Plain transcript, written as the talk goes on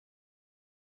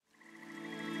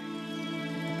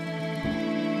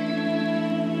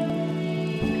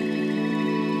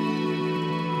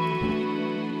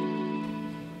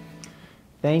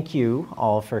Thank you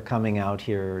all for coming out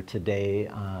here today.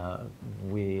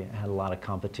 We had a lot of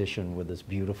competition with this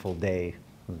beautiful day.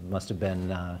 It must have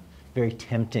been very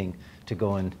tempting to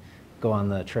go on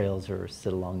the trails or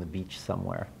sit along the beach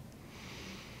somewhere.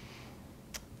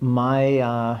 My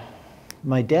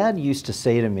dad used to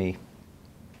say to me,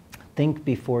 think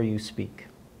before you speak.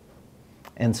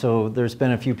 And so there's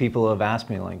been a few people who have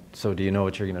asked me, like, so do you know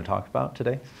what you're going to talk about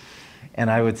today?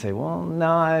 And I would say, well, no,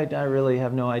 I really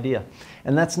have no idea.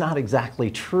 And that's not exactly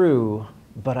true,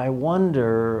 but I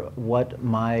wonder what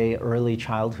my early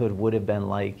childhood would have been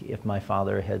like if my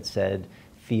father had said,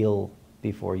 feel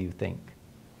before you think.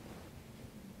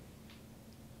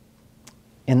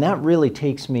 And that really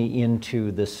takes me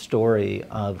into the story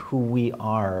of who we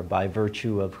are by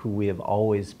virtue of who we have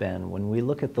always been. When we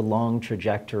look at the long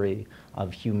trajectory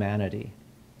of humanity,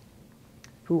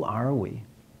 who are we?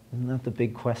 Isn't that the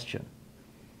big question?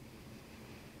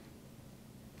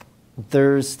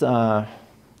 There was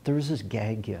this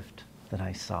gag gift that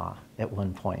I saw at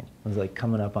one point. It was like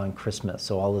coming up on Christmas,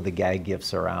 so all of the gag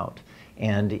gifts are out.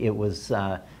 And it was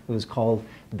called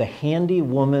the Handy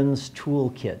Woman's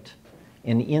Toolkit.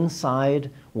 And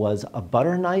inside was a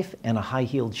butter knife and a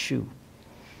high-heeled shoe.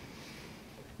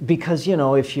 Because, you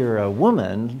know, if you're a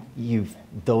woman,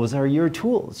 those are your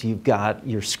tools. You've got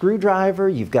your screwdriver,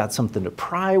 you've got something to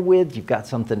pry with, you've got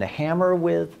something to hammer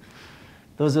with.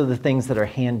 Those are the things that are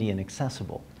handy and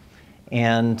accessible.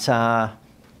 And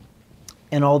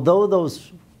although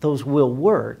those will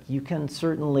work, you can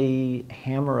certainly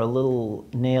hammer a little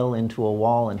nail into a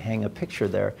wall and hang a picture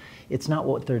there. It's not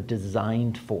what they're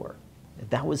designed for.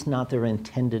 That was not their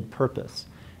intended purpose.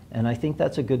 And I think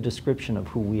that's a good description of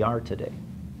who we are today.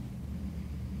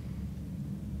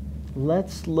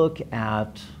 Let's look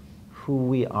at who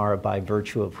we are by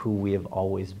virtue of who we have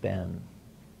always been.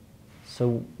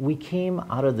 So we came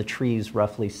out of the trees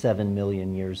roughly 7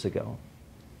 million years ago.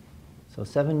 So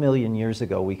 7 million years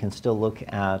ago, we can still look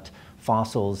at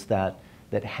fossils that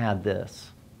had this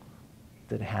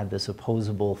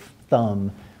opposable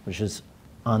thumb, which is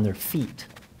on their feet,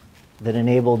 that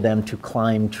enabled them to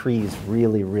climb trees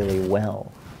really, really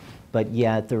well. But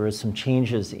yet there were some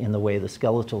changes in the way the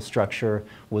skeletal structure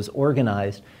was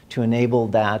organized to enable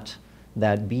that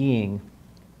being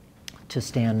to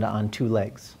stand on two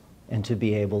legs and to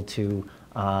be able to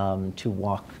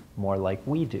walk more like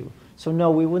we do. So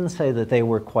no, we wouldn't say that they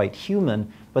were quite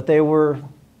human, but they were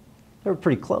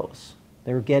pretty close.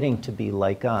 They were getting to be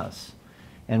like us.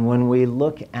 And when we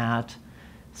look at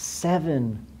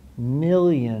 7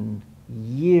 million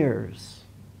years,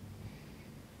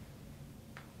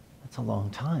 that's a long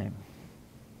time.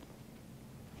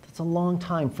 That's a long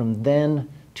time from then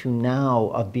to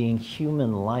now of being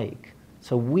human-like.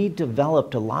 So we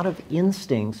developed a lot of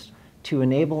instincts to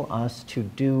enable us to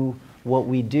do what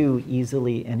we do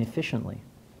easily and efficiently.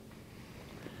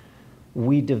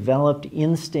 We developed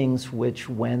instincts which,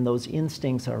 when those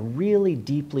instincts are really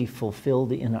deeply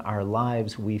fulfilled in our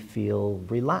lives, we feel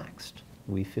relaxed,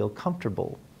 we feel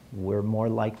comfortable, we're more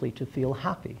likely to feel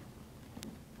happy.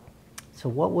 So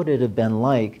what would it have been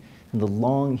like in the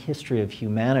long history of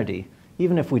humanity,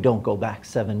 even if we don't go back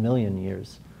 7 million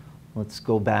years? Let's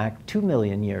go back 2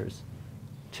 million years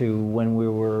to when we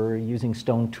were using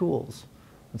stone tools.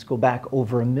 Let's go back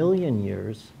over 1 million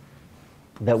years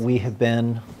that we have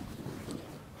been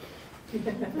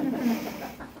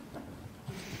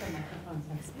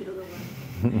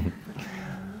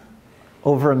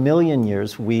over 1 million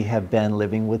years we have been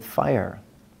living with fire.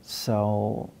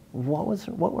 So what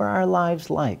were our lives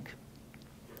like?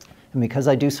 And because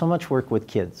I do so much work with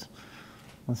kids,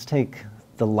 let's take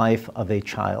the life of a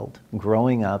child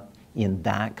growing up in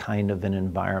that kind of an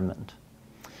environment.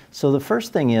 So the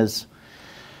first thing is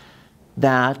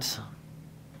that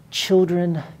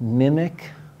children mimic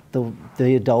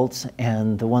the adults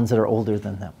and the ones that are older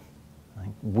than them.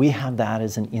 We have that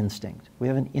as an instinct. We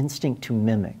have an instinct to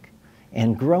mimic.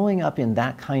 And growing up in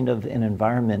that kind of an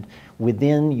environment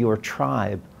within your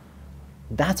tribe,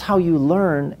 that's how you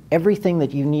learn everything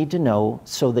that you need to know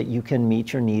so that you can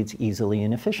meet your needs easily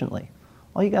and efficiently.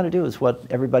 All you got to do is what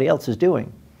everybody else is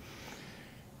doing.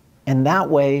 And that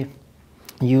way,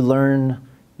 you learn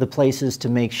the places to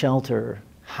make shelter,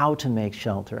 how to make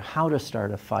shelter, how to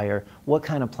start a fire, what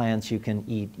kind of plants you can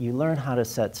eat. You learn how to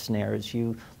set snares.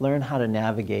 You learn how to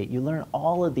navigate. You learn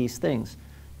all of these things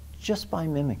just by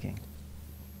mimicking.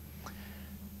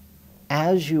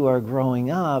 As you are growing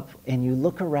up and you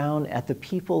look around at the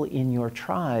people in your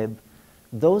tribe,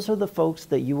 those are the folks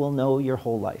that you will know your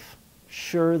whole life.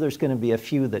 Sure, there's going to be a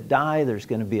few that die, there's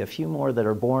going to be a few more that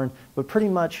are born, but pretty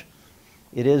much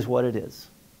it is what it is.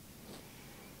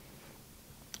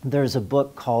 There's a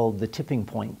book called The Tipping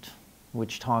Point,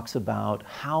 which talks about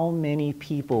how many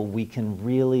people we can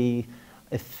really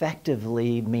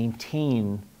effectively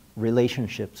maintain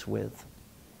relationships with.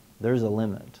 There's a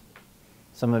limit.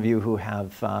 Some of you who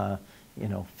have,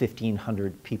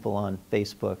 1,500 people on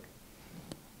Facebook,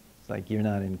 it's like you're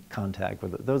not in contact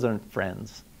with it. Those aren't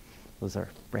friends. Those are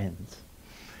friends.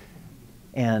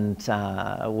 And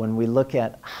when we look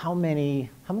at how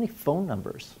many phone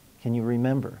numbers can you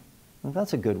remember? Well,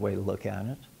 that's a good way to look at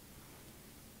it.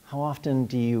 How often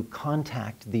do you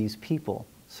contact these people?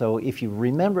 So if you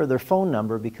remember their phone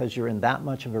number because you're in that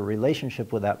much of a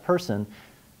relationship with that person,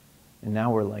 and now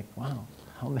we're like, wow,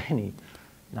 how many?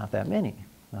 Not that many,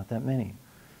 not that many.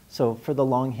 So for the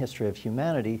long history of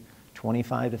humanity,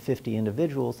 25 to 50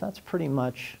 individuals, that's pretty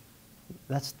much,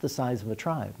 that's the size of a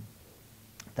tribe.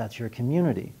 That's your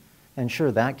community. And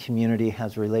sure, that community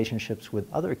has relationships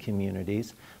with other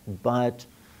communities, but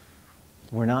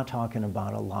we're not talking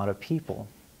about a lot of people.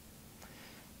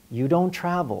 You don't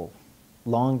travel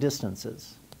long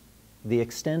distances. The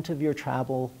extent of your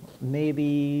travel,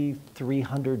 maybe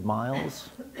 300 miles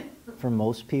for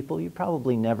most people. You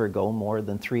probably never go more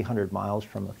than 300 miles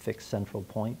from a fixed central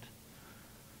point.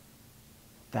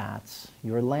 That's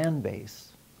your land base.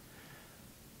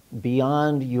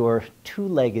 Beyond your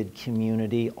two-legged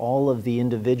community, all of the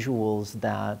individuals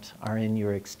that are in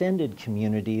your extended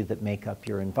community that make up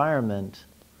your environment,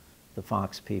 the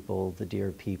fox people, the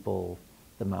deer people,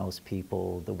 the mouse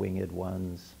people, the winged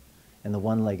ones, and the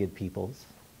one-legged peoples,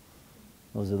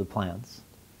 those are the plants.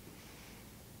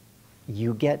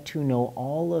 You get to know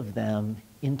all of them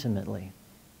intimately.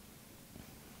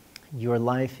 Your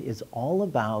life is all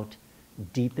about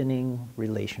deepening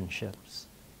relationships.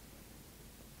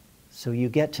 So you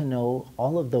get to know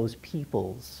all of those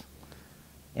peoples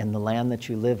and the land that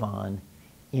you live on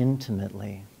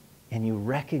intimately. And you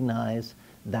recognize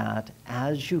that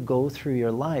as you go through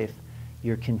your life,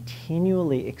 you're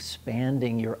continually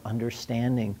expanding your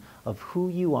understanding of who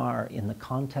you are in the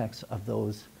context of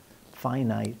those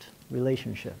finite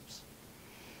relationships.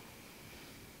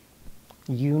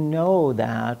 You know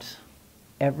that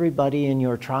everybody in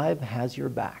your tribe has your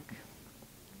back.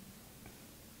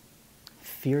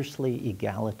 Fiercely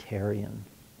egalitarian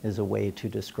is a way to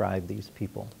describe these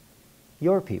people,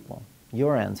 your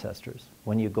ancestors,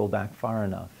 when you go back far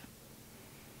enough.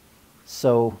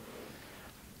 So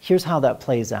here's how that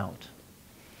plays out.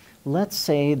 Let's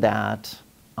say that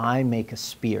I make a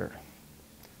spear.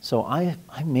 So I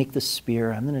make the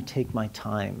spear, I'm going to take my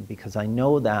time because I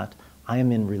know that I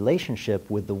am in relationship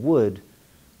with the wood,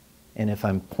 and if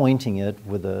I'm pointing it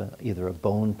with either a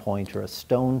bone point or a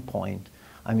stone point,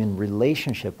 I'm in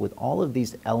relationship with all of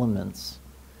these elements.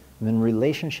 I'm in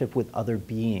relationship with other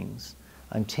beings.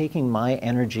 I'm taking my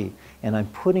energy and I'm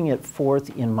putting it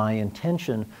forth in my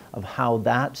intention of how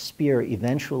that spear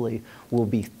eventually will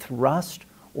be thrust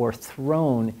or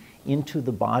thrown into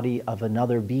the body of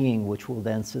another being, which will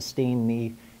then sustain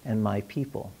me and my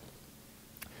people.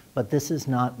 But this is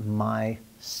not my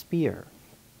spear.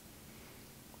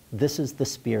 This is the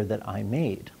spear that I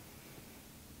made.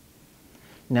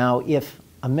 Now, if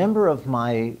a member of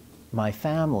my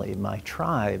family, my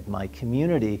tribe, my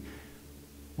community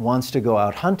wants to go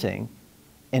out hunting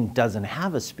and doesn't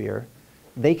have a spear,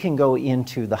 they can go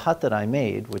into the hut that I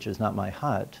made, which is not my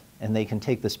hut, and they can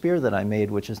take the spear that I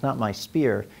made, which is not my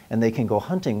spear, and they can go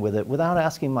hunting with it without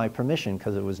asking my permission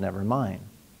because it was never mine.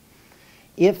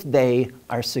 If they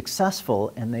are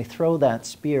successful and they throw that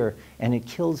spear and it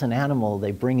kills an animal,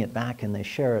 they bring it back and they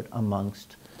share it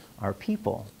amongst our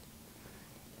people.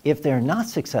 If they're not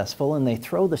successful and they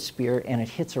throw the spear and it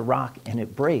hits a rock and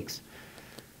it breaks,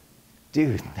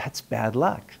 dude, that's bad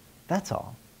luck. That's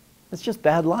all. It's just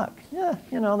bad luck. Yeah,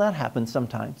 that happens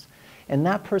sometimes. And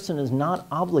that person is not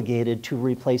obligated to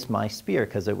replace my spear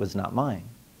because it was not mine.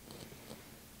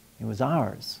 It was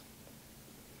ours.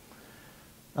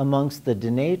 Amongst the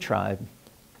Dene tribe,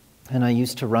 and I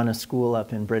used to run a school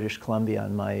up in British Columbia,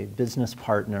 and my business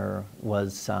partner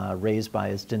was raised by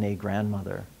his Dene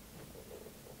grandmother.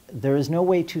 There is no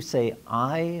way to say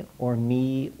I or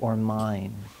me or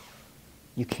mine.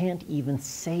 You can't even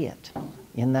say it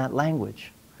in that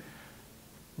language.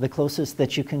 The closest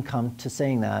that you can come to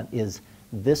saying that is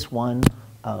this one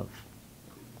of.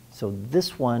 So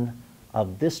this one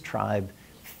of this tribe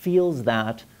feels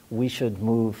that we should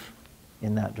move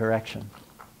in that direction.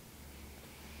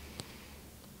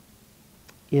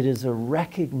 It is a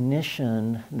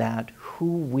recognition that who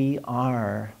we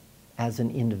are as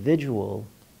an individual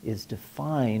is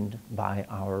defined by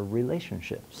our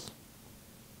relationships.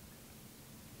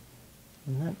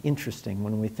 Isn't that interesting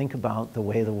when we think about the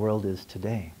way the world is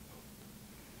today?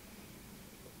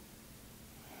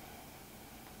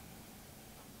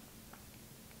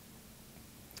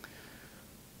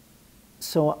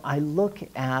 So I look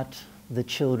at the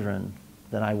children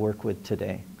that I work with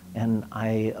today, and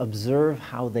I observe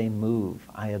how they move.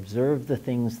 I observe the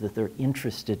things that they're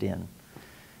interested in. And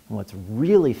what's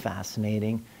really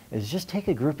fascinating is just take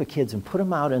a group of kids and put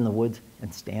them out in the woods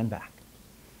and stand back.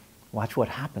 Watch what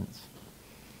happens.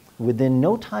 Within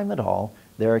no time at all,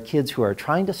 there are kids who are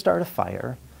trying to start a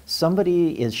fire.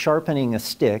 Somebody is sharpening a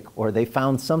stick, or they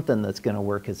found something that's going to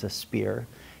work as a spear,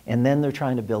 and then they're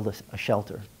trying to build a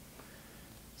shelter.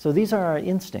 So these are our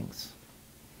instincts.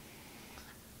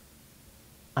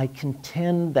 I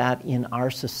contend that in our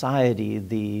society,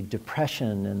 the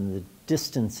depression and the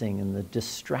distancing and the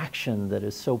distraction that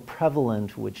is so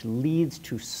prevalent, which leads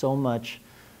to so much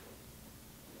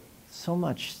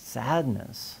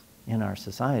sadness in our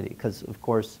society, because of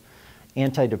course,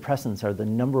 antidepressants are the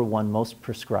 #1 most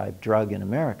prescribed drug in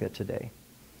America today,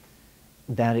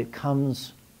 that it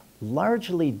comes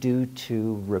largely due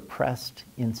to repressed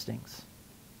instincts.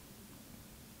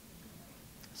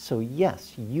 So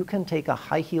yes, you can take a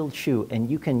high-heeled shoe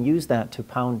and you can use that to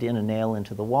pound in a nail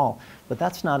into the wall, but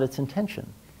that's not its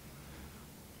intention.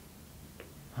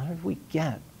 How did we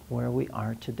get where we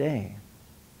are today?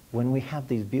 When we have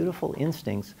these beautiful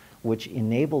instincts which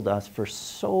enabled us for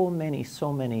so many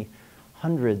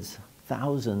hundreds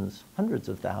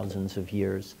of thousands of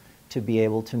years to be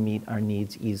able to meet our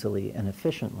needs easily and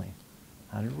efficiently.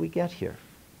 How did we get here?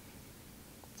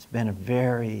 It's been a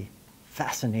very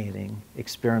fascinating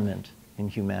experiment in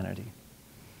humanity.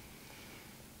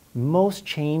 Most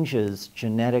changes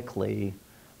genetically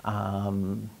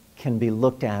can be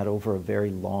looked at over a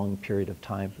very long period of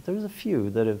time, but there's a few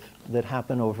that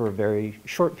happen over very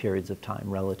short periods of time,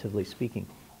 relatively speaking.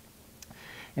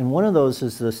 And one of those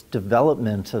is this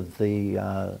development of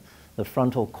the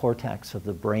frontal cortex of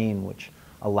the brain, which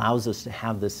allows us to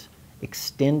have this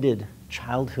extended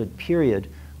childhood period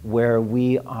where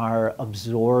we are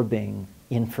absorbing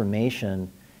information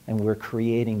and we're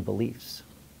creating beliefs.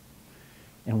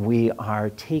 And we are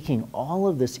taking all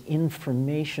of this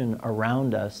information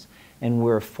around us and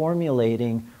we're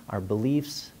formulating our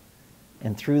beliefs,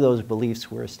 and through those beliefs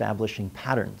we're establishing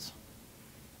patterns.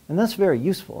 And that's very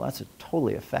useful. That's a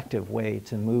totally effective way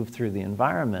to move through the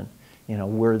environment. You know,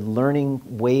 we're learning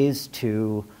ways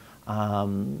to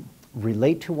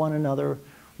relate to one another.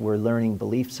 We're learning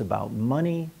beliefs about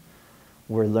money.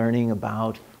 We're learning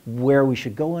about where we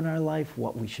should go in our life,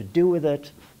 what we should do with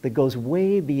it, that goes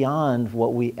way beyond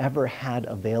what we ever had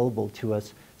available to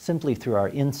us simply through our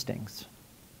instincts.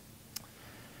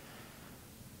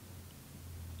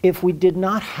 If we did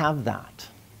not have that,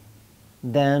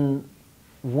 then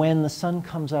when the sun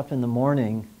comes up in the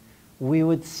morning, we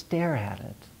would stare at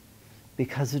it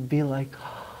because it'd be like,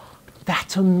 oh,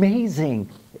 that's amazing.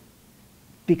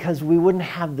 Because we wouldn't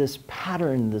have this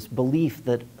pattern, this belief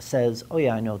that says, oh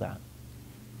yeah, I know that.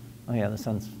 Oh yeah, the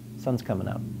sun's coming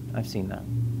up. I've seen that,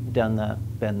 done that,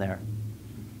 been there.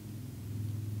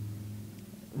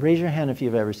 Raise your hand if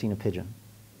you've ever seen a pigeon.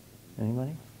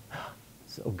 Anybody?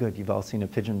 So good, you've all seen a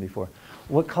pigeon before.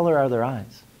 What color are their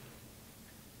eyes?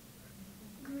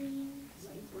 Green.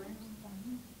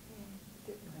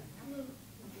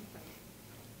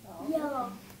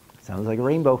 Yellow. Sounds like a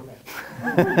rainbow.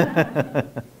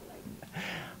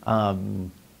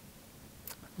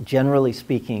 Generally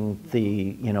speaking,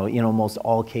 in almost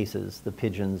all cases, the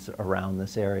pigeons around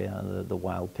this area, the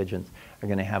wild pigeons, are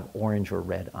going to have orange or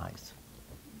red eyes.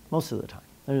 Most of the time.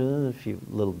 There's a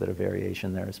little bit of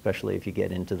variation there, especially if you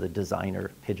get into the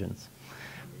designer pigeons.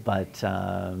 But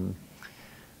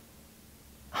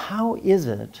how is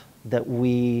it that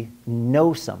we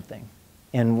know something?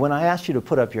 And when I asked you to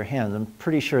put up your hands, I'm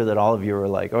pretty sure that all of you were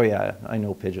like, oh yeah, I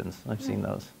know pigeons. I've seen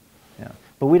those. Yeah.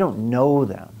 But we don't know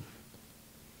them.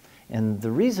 And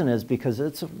the reason is because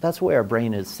that's the way our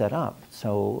brain is set up.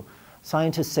 So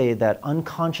scientists say that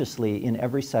unconsciously in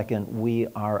every second we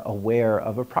are aware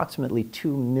of approximately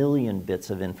 2 million bits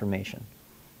of information.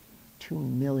 2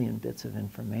 million bits of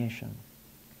information.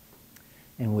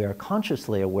 And we are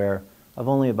consciously aware of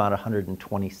only about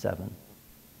 127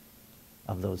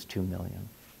 of those 2 million.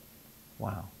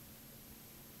 Wow.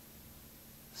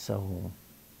 So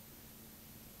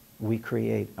we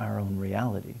create our own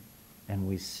reality and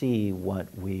we see what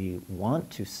we want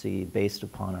to see based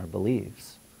upon our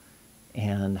beliefs.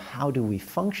 And how do we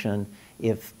function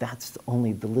if that's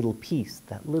only the little piece,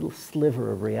 that little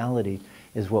sliver of reality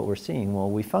is what we're seeing? Well,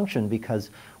 we function because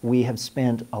we have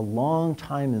spent a long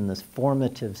time in this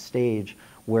formative stage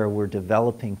where we're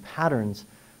developing patterns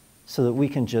so that we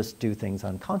can just do things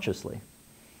unconsciously.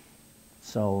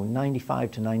 So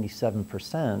 95 to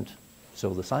 97%,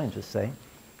 so the scientists say,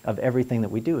 of everything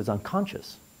that we do is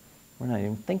unconscious. We're not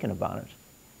even thinking about it.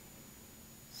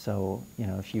 So, you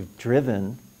know, if you've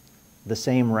driven the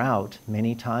same route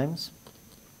many times,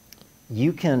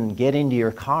 you can get into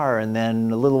your car and then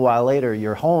a little while later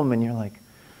you're home and you're like,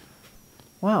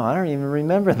 wow, I don't even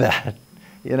remember that.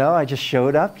 You know, I just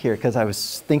showed up here because I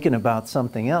was thinking about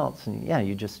something else. And yeah,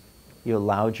 you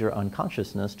allowed your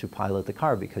unconsciousness to pilot the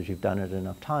car because you've done it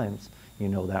enough times. You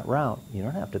know that route. You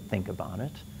don't have to think about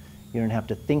it. You don't have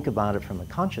to think about it from a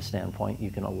conscious standpoint.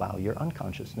 You can allow your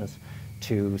unconsciousness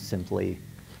to simply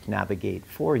navigate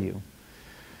for you.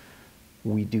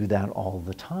 We do that all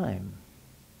the time.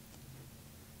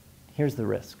 Here's the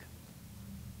risk.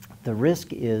 The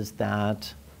risk is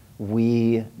that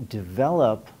we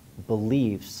develop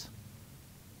beliefs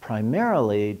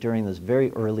primarily during this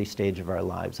very early stage of our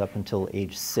lives, up until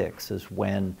age 6 is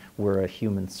when we're a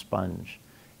human sponge.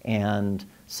 And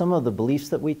some of the beliefs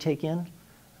that we take in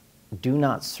do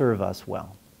not serve us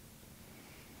well.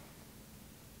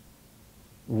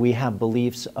 We have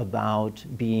beliefs about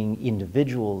being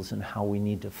individuals and how we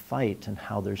need to fight and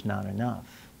how there's not enough.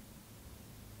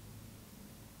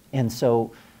 And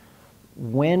so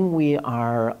when we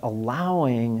are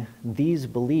allowing these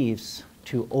beliefs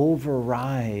to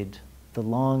override the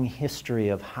long history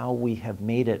of how we have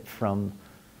made it from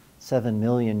 7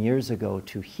 million years ago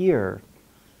to here,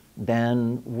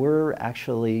 then we're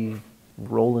actually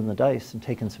rolling the dice and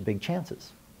taking some big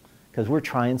chances because we're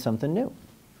trying something new.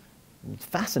 It's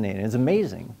fascinating. It's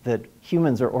amazing that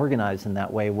humans are organized in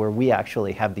that way where we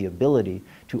actually have the ability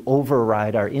to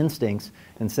override our instincts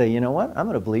and say, you know what, I'm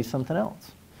going to believe something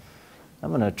else. I'm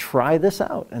going to try this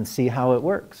out and see how it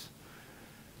works.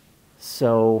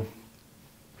 So,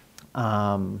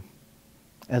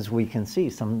 as we can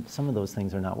see, some of those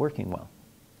things are not working well.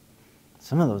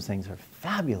 Some of those things are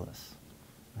fabulous.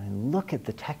 I mean, look at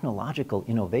the technological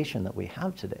innovation that we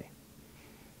have today.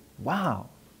 Wow,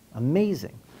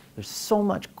 amazing. There's so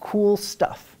much cool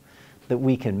stuff that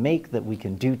we can make, that we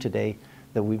can do today,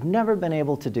 that we've never been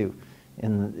able to do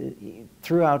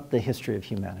throughout the history of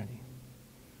humanity.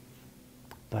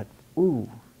 But, ooh,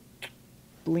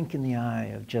 blink in the eye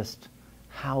of just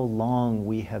how long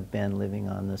we have been living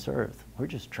on this earth. We're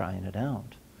just trying it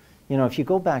out. You know, if you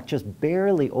go back just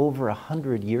barely over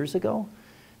 100 years ago,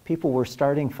 people were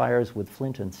starting fires with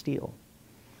flint and steel.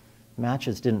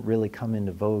 Matches didn't really come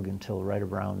into vogue until right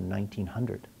around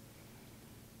 1900.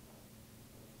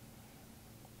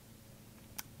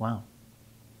 Wow.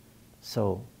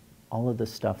 So all of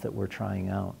this stuff that we're trying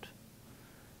out.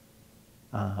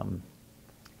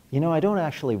 You know, I don't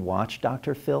actually watch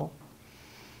Dr. Phil,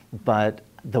 but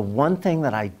the one thing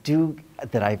that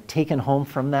that I've taken home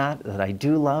from that I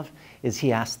do love, is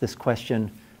he asks this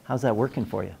question, how's that working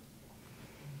for you?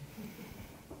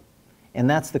 And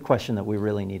that's the question that we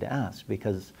really need to ask,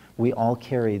 because we all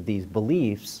carry these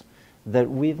beliefs that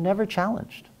we've never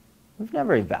challenged. We've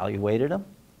never evaluated them.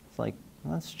 It's like,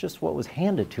 that's just what was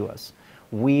handed to us.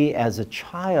 We as a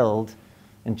child,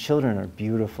 and children are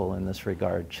beautiful in this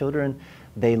regard. Children,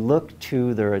 they look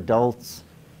to their adults,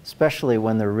 especially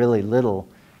when they're really little,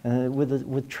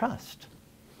 with trust.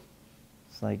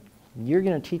 It's like, you're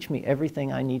going to teach me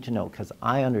everything I need to know because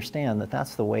I understand that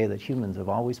that's the way that humans have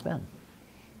always been.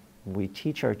 We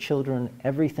teach our children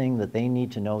everything that they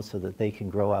need to know so that they can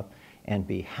grow up and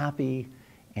be happy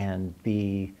and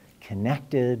be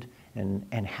connected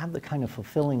and have the kind of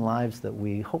fulfilling lives that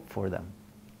we hope for them.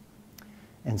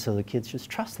 And so the kids just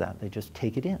trust that. They just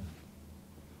take it in.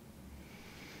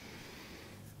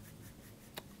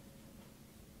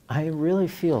 I really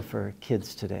feel for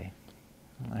kids today.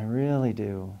 I really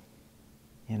do.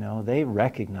 You know, they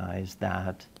recognize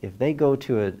that if they go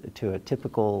to a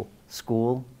typical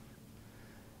school,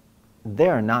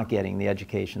 they're not getting the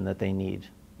education that they need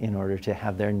in order to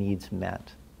have their needs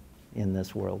met in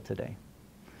this world today.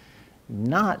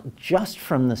 Not just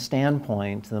from the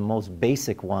standpoint, the most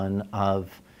basic one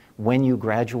of when you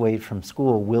graduate from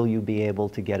school, will you be able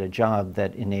to get a job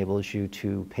that enables you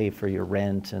to pay for your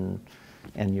rent and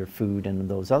your food and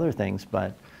those other things,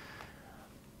 but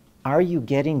are you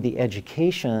getting the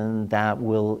education that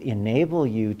will enable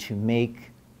you to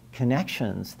make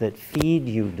connections that feed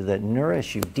you, that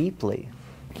nourish you deeply?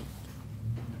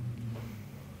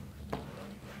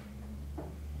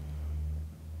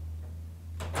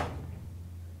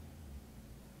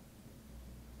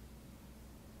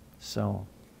 So,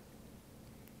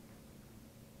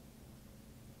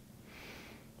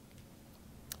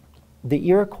 the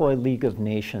Iroquois League of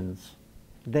Nations,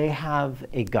 they have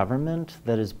a government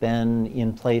that has been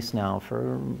in place now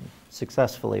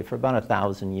successfully for about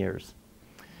 1,000 years.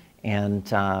 And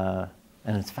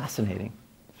it's fascinating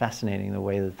the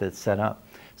way that it's set up.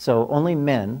 So only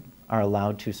men are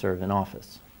allowed to serve in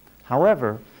office.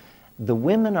 However, The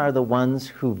women are the ones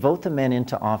who vote the men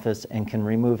into office and can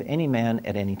remove any man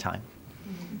at any time.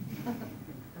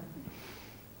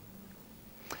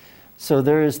 So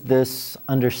there's this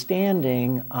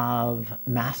understanding of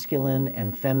masculine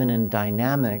and feminine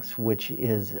dynamics, which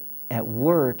is at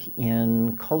work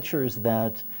in cultures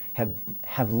that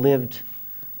have lived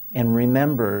and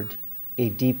remembered a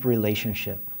deep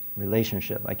relationship.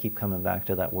 Relationship, I keep coming back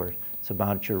to that word. It's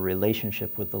about your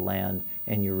relationship with the land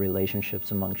and your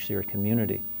relationships amongst your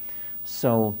community.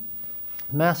 So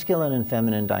masculine and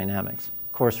feminine dynamics.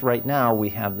 Of course, right now we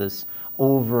have this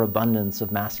overabundance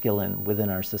of masculine within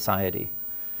our society.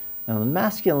 Now the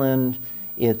masculine,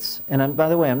 and by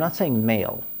the way, I'm not saying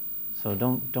male, so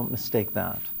don't mistake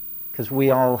that, because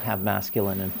we all have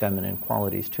masculine and feminine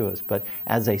qualities to us, but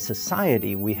as a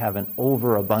society, we have an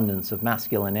overabundance of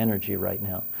masculine energy right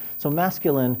now. So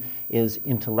masculine is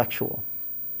intellectual.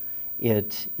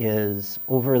 It is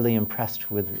overly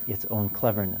impressed with its own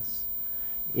cleverness.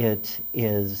 It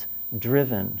is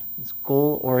driven, it's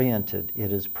goal-oriented,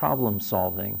 it is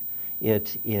problem-solving,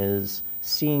 it is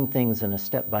seeing things in a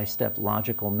step-by-step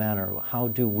logical manner. How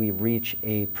do we reach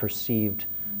a perceived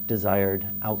desired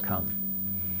outcome?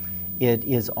 It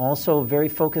is also very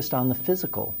focused on the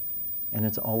physical, and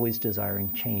it's always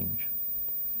desiring change.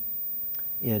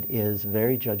 It is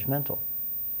very judgmental.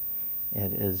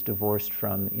 It is divorced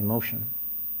from emotion.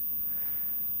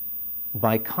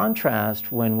 By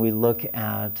contrast, when we look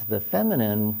at the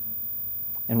feminine,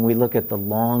 and we look at the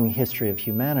long history of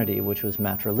humanity, which was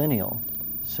matrilineal,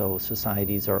 so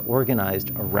societies are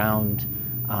organized around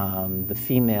the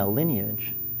female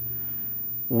lineage,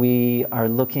 we are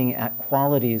looking at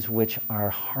qualities which are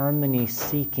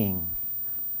harmony-seeking.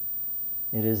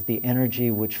 It is the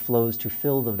energy which flows to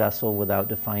fill the vessel without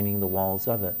defining the walls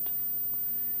of it.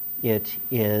 It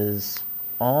is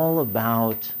all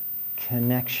about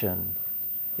connection.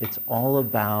 It's all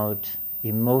about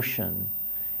emotion.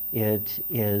 It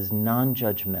is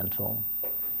non-judgmental.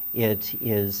 It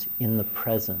is in the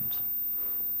present.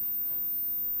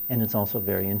 And it's also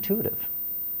very intuitive.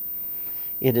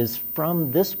 It is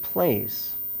from this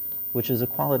place, which is a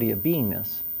quality of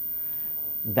beingness,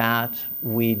 that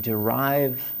we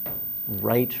derive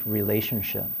right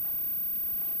relationship.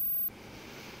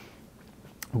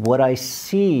 What I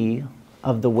see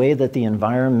of the way that the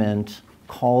environment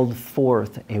called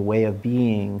forth a way of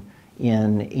being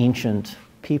in ancient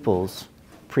peoples,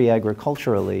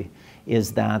 pre-agriculturally,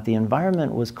 is that the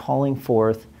environment was calling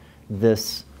forth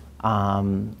this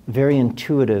very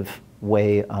intuitive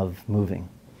way of moving.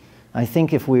 I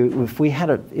think if we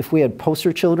had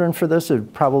poster children for this, it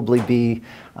would probably be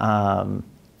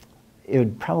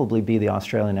the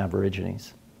Australian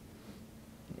Aborigines.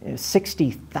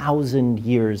 60,000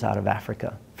 years out of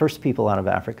Africa, first people out of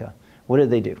Africa. What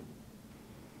did they do?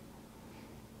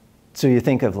 So you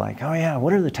think of like, oh yeah,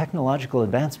 what are the technological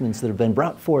advancements that have been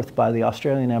brought forth by the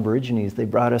Australian Aborigines? They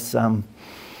brought us, and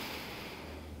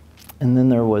then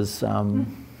there was, I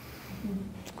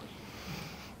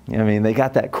mean, they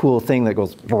got that cool thing that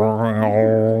goes,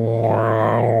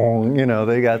 you know,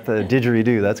 they got the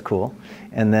didgeridoo, that's cool.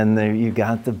 And then there you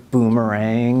got the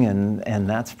boomerang, and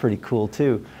that's pretty cool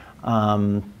too.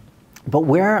 But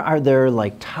where are there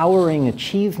like towering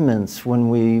achievements when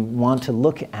we want to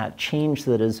look at change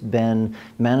that has been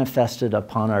manifested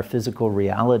upon our physical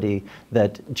reality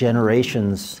that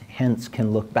generations hence can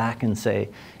look back and say,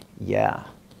 yeah,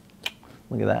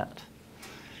 look at that.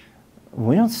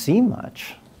 We don't see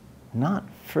much, not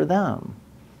for them.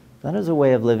 That is a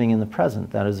way of living in the present.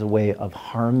 That is a way of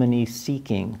harmony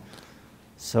seeking.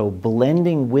 So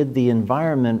blending with the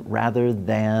environment rather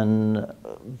than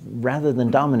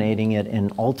dominating it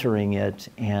and altering it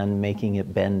and making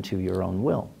it bend to your own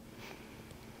will.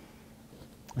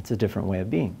 It's a different way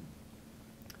of being.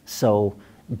 So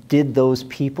did those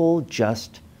people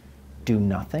just do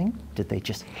nothing? Did they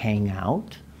just hang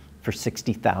out for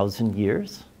 60,000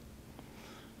 years?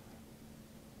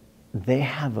 They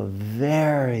have a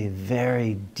very,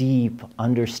 very deep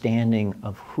understanding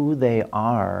of who they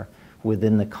are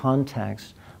within the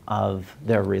context of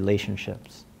their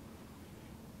relationships.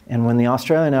 And when the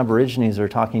Australian Aborigines are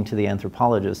talking to the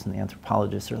anthropologists, and the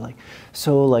anthropologists are like,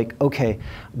 so like, okay,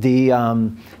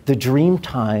 the dream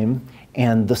time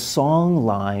and the song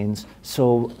lines,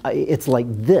 so it's like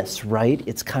this, right?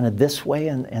 It's kind of this way,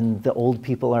 and the old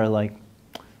people are like,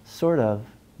 sort of,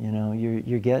 you know,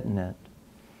 you're getting it.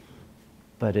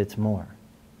 But it's more,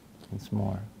 it's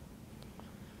more.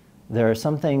 There are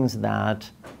some things that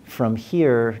from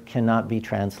here cannot be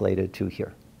translated to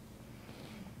here.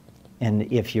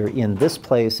 And if you're in this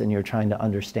place and you're trying to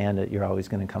understand it, you're always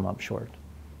going to come up short.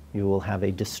 You will have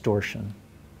a distortion.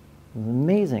 It's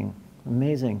amazing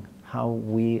Amazing how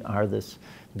we are this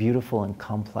beautiful and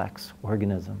complex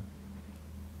organism.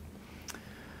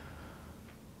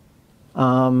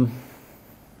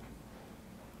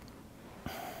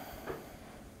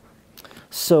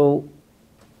 So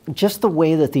just the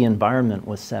way that the environment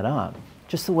was set up,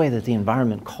 just the way that the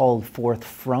environment called forth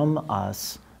from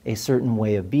us a certain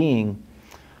way of being,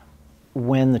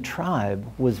 when the tribe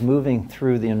was moving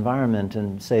through the environment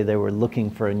and say they were looking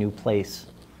for a new place,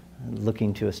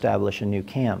 looking to establish a new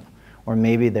camp, or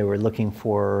maybe they were looking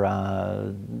for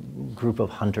a group of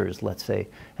hunters, let's say,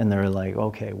 and they're like,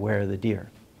 okay, where are the deer?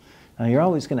 Now you're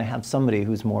always going to have somebody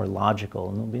who's more logical,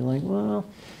 and they'll be like, well,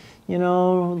 you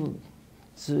know,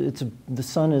 the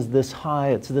sun is this high,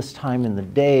 it's this time in the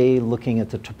day, looking at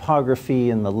the topography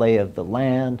and the lay of the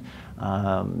land.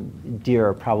 Deer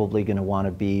are probably going to want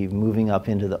to be moving up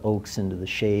into the oaks, into the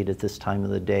shade at this time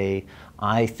of the day.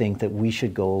 I think that we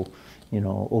should go, you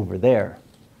know, over there.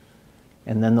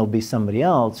 And then there'll be somebody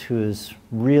else who is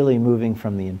really moving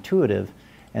from the intuitive,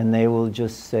 and they will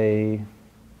just say,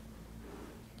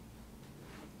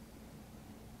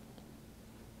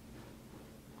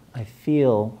 I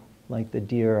feel like the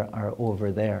deer are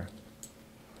over there.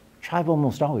 Tribe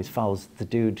almost always follows the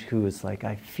dude who is like,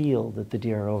 I feel that the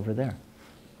deer are over there.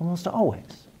 Almost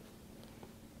always.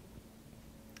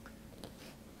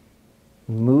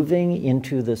 Moving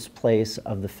into this place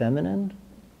of the feminine,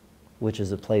 which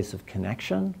is a place of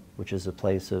connection, which is a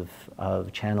place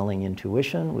of channeling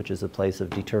intuition, which is a place of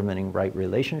determining right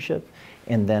relationship.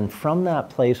 And then from that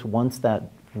place, once that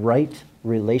right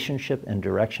relationship and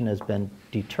direction has been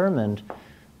determined,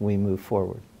 we move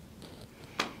forward.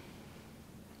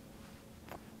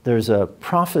 There's a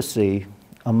prophecy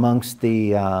amongst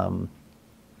the, down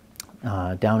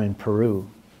in Peru,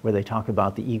 where they talk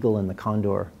about the eagle and the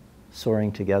condor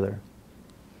soaring together.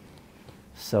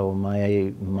 So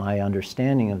my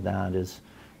understanding of that is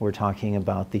we're talking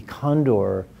about the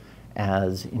condor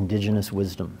as indigenous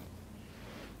wisdom.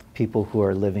 People who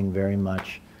are living very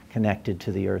much connected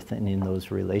to the earth and in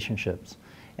those relationships.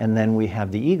 And then we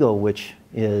have the eagle, which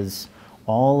is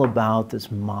all about this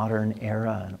modern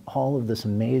era and all of this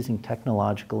amazing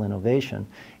technological innovation,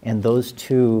 and those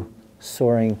two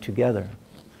soaring together.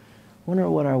 I wonder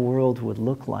what our world would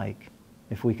look like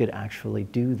if we could actually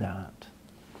do that.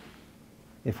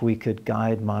 If we could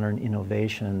guide modern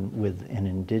innovation with an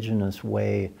indigenous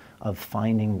way of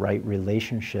finding right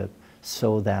relationship,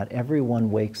 so that everyone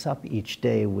wakes up each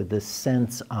day with this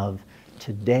sense of,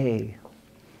 today,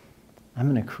 I'm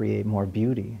going to create more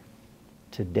beauty.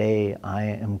 Today, I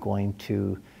am going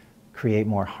to create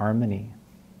more harmony.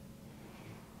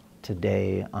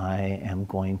 Today, I am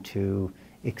going to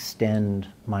extend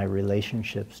my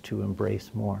relationships to embrace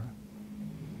more.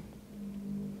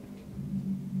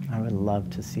 I would love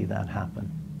to see that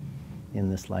happen in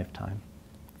this lifetime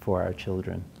for our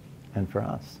children and for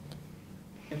us.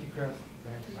 Thank you, Chris.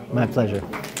 My pleasure.